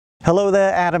Hello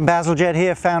there, Adam Bazalgette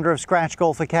here, founder of Scratch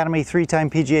Golf Academy,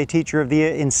 three-time PGA Teacher of the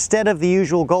Year. Instead of the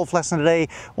usual golf lesson today,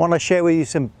 I want to share with you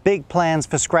some big plans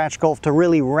for Scratch Golf to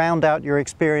really round out your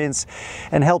experience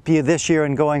and help you this year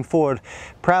and going forward.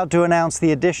 Proud to announce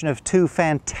the addition of two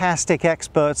fantastic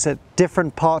experts at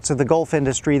different parts of the golf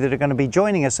industry that are going to be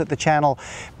joining us at the channel,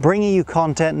 bringing you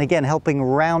content and again helping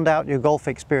round out your golf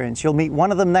experience. You'll meet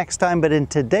one of them next time, but in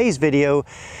today's video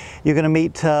you're going to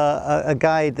meet a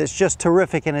guy that's just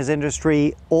terrific in his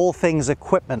industry, all things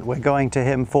equipment we're going to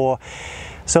him for.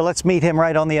 So let's meet him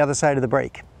right on the other side of the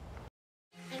break.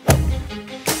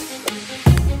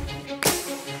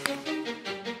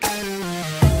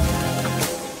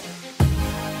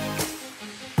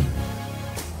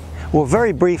 Well,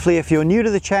 very briefly, if you're new to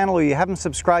the channel or you haven't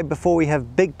subscribed before, we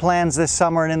have big plans this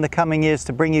summer and in the coming years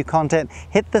to bring you content.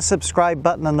 Hit the subscribe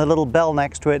button and the little bell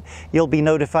next to it. You'll be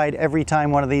notified every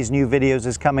time one of these new videos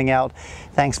is coming out.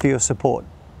 Thanks for your support.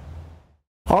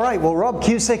 All right, well, Rob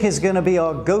Kusek is going to be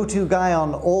our go-to guy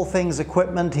on all things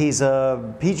equipment. He's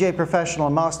a PGA professional,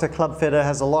 master club fitter,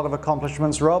 has a lot of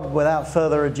accomplishments. Rob, without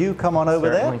further ado, come on over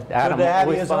there. Adam, good to have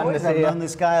you as fun always. to see I've you. known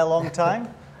this guy a long time.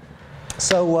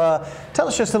 So tell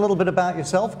us just a little bit about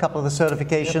yourself, a couple of the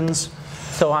certifications.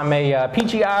 So I'm a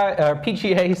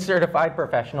PGA certified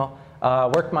professional.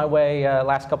 Worked my way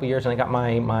last couple of years and I got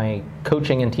my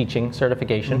coaching and teaching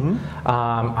certification.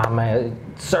 I'm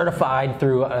certified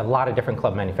through a lot of different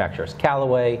club manufacturers.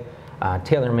 Callaway,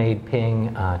 TaylorMade,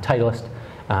 Ping, Titleist.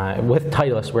 With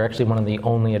Titleist, we're actually one of the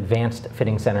only advanced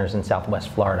fitting centers in Southwest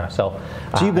Florida. So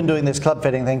you've been doing this club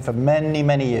fitting thing for many,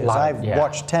 many years. I've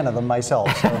watched 10 of them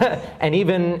myself. So. And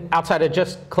even outside of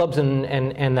just clubs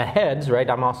and the heads, right,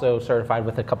 I'm also certified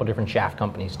with a couple different shaft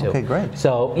companies too. Okay, great.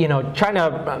 So, you know, trying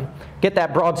to get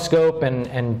that broad scope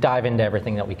and dive into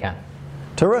everything that we can.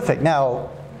 Terrific. Now,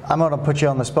 I'm going to put you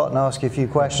on the spot and ask you a few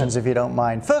questions if you don't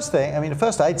mind. First thing, the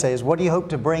first I'd say is, what do you hope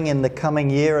to bring in the coming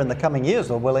year and the coming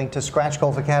years, Lord willing, to Scratch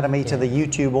Golf Academy, to the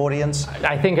YouTube audience?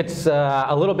 I think it's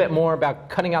a little bit more about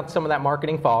cutting out some of that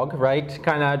marketing fog, right?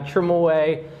 Kind of trim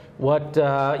away what,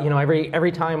 you know,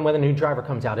 every time when a new driver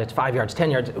comes out, it's 5 yards,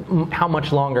 10 yards, how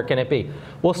much longer can it be?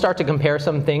 We'll start to compare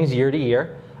some things year to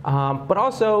year, but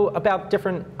also about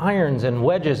different irons and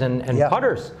wedges and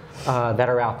putters that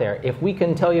are out there. If we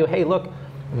can tell you, hey, look,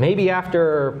 maybe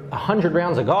after 100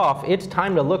 rounds of golf, it's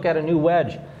time to look at a new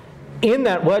wedge. In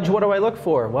that wedge, what do I look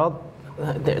for? Well,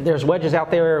 there's wedges out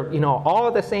there, you know, all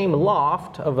at the same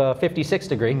loft of a 56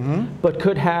 degree, but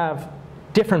could have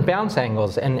different bounce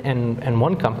angles. And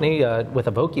one company with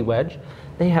a Vokey wedge,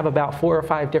 they have about 4 or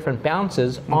 5 different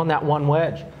bounces on that one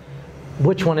wedge.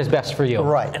 Which one is best for you?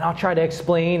 Right. And I'll try to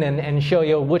explain and show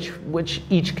you which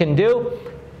each can do.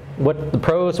 What the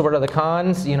pros, what are the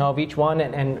cons, you know, of each one,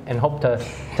 and hope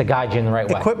to guide you in the right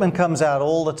way. Equipment comes out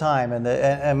all the time, and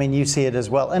I mean, you see it as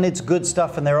well, and it's good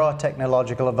stuff, and there are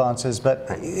technological advances, but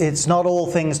it's not all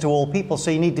things to all people, so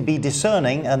you need to be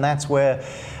discerning, and that's where,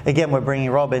 again, we're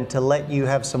bringing Rob in to let you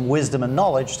have some wisdom and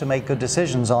knowledge to make good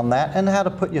decisions on that, and how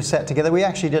to put your set together. We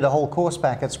actually did a whole course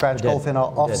back at Scratch Golf in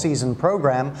our off-season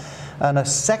program, and a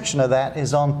section of that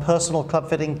is on personal club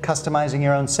fitting, customizing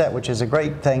your own set, which is a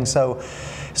great thing. So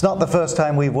it's not the first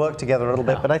time we've worked together a little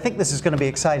bit, but I think this is going to be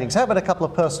exciting. So how about a couple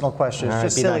of personal questions,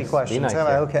 just silly questions? Nice,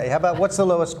 okay, how about what's the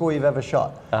lowest score you've ever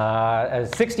shot?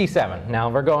 67. Now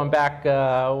we're going back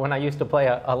when I used to play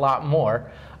a lot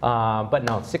more. But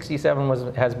no,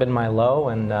 67 has been my low,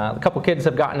 and a couple kids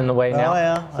have gotten in the way now. Oh,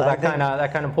 yeah. So that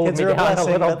kind of pulled me down blessing,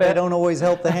 a little but bit. They don't always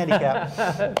help the handicap.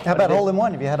 How about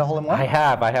hole-in-one? Have you had a hole-in-one? I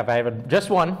have just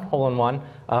one hole-in-one,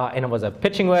 and it was a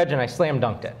pitching wedge, and I slam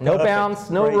dunked it. No bounce,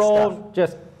 no roll,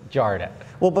 just jarred it.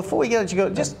 Well, before we let you go,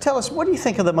 just tell us, what do you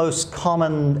think are the most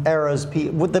common errors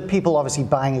with the people obviously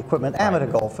buying equipment, amateur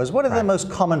golfers? What are the most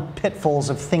common pitfalls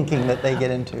of thinking that they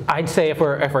get into? I'd say if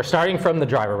we're starting from the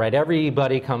driver, right?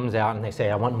 Everybody comes out and they say,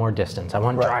 I want more distance. I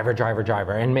want driver, driver,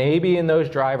 driver. And maybe in those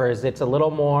drivers, it's a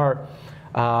little more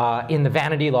in the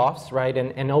vanity lofts, right?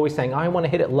 And always saying, I want to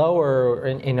hit it lower,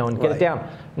 and, you know, and get it down.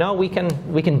 No, we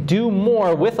can do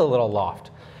more with a little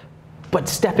loft. But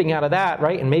stepping out of that,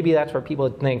 right? And maybe that's where people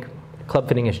think club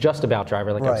fitting is just about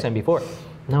driver, like I was saying before.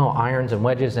 No, irons and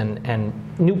wedges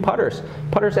and new putters.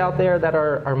 Putters out there that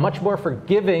are much more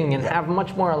forgiving and have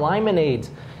much more alignment aids.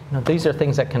 You know, these are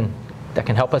things that can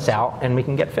help us out and we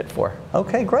can get fit for.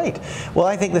 Okay, great. Well,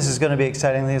 I think this is going to be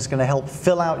exciting. I think it's going to help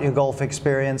fill out your golf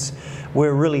experience.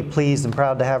 We're really pleased and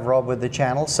proud to have Rob with the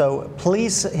channel. So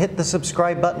please hit the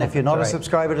subscribe button. If you're not a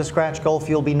subscriber to Scratch Golf,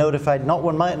 you'll be notified not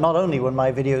only when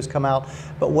my videos come out,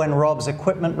 but when Rob's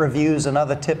equipment reviews and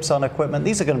other tips on equipment.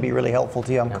 These are going to be really helpful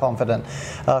to you, I'm confident.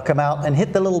 Come out and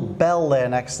hit the little bell there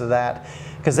next to that.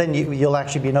 because then you'll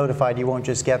actually be notified. You won't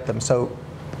just get them. So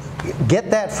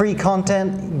get that free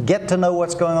content, get to know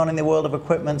what's going on in the world of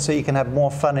equipment so you can have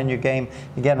more fun in your game.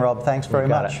 Again, Rob, thanks very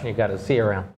much. You got it. See you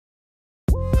around.